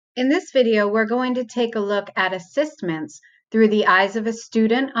In this video, we're going to take a look at assessments through the eyes of a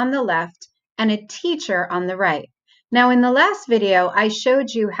student on the left and a teacher on the right. Now, in the last video, I showed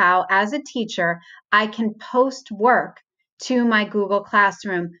you how, as a teacher, I can post work to my Google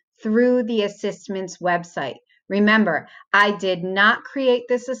Classroom through the Assistments website. Remember, I did not create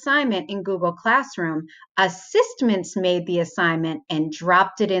this assignment in Google Classroom. Assistments made the assignment and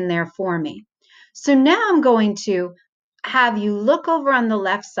dropped it in there for me. So now I'm going to have you look over on the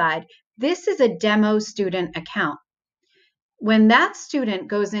left side. This is a demo student account. When that student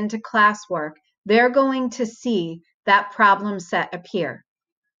goes into classwork, they're going to see that problem set appear.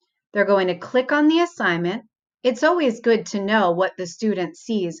 They're going to click on the assignment. It's always good to know what the student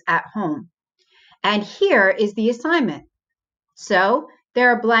sees at home. And here is the assignment. So there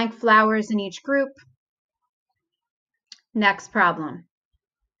are blank flowers in each group. Next problem.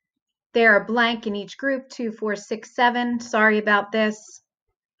 There are blank in each group, 2, 4, 6, 7. Sorry about this.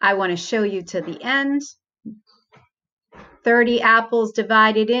 I want to show you to the end. 30 apples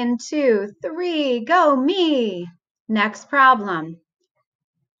divided into 3. Go me. Next problem.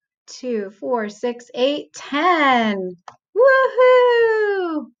 2, 4, 6, 8, 10.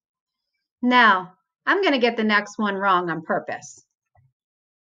 Woohoo! Now, I'm going to get the next one wrong on purpose.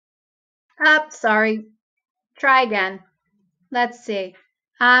 Sorry. Try again. Let's see.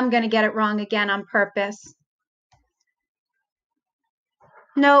 I'm going to get it wrong again on purpose.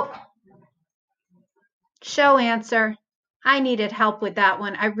 Nope. Show answer. I needed help with that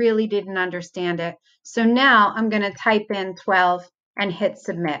one. I really didn't understand it. So now I'm going to type in 12 and hit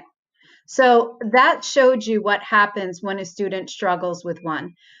submit. So that showed you what happens when a student struggles with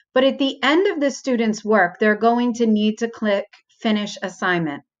one. But at the end of the student's work, they're going to need to click finish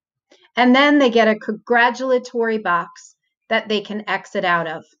assignment. And then they get a congratulatory box that they can exit out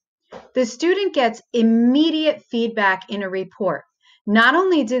of. The student gets immediate feedback in a report. Not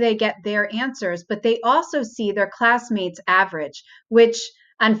only do they get their answers, but they also see their classmates' average, which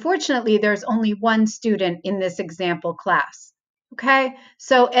unfortunately there's only one student in this example class. Okay,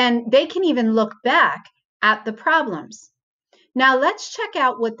 so and they can even look back at the problems. Now let's check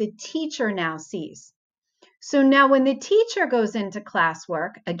out what the teacher now sees. So now when the teacher goes into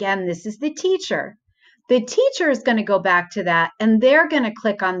classwork, again, this is the teacher. The teacher is going to go back to that and they're going to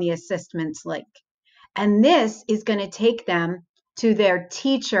click on the assessments link. And this is going to take them to their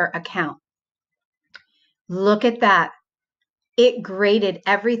teacher account. Look at that. It graded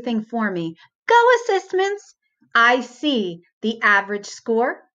everything for me. Go assessments. I see the average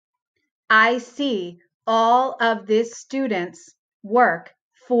score. I see all of this student's work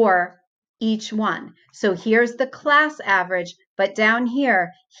for each one. So here's the class average, but down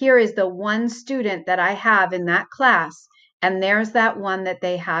here is the one student that I have in that class, and there's that one that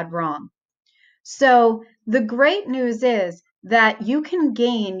they had wrong. So the great news is that you can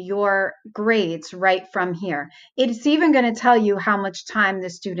gain your grades right from here. It's even going to tell you how much time the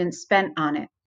student spent on it.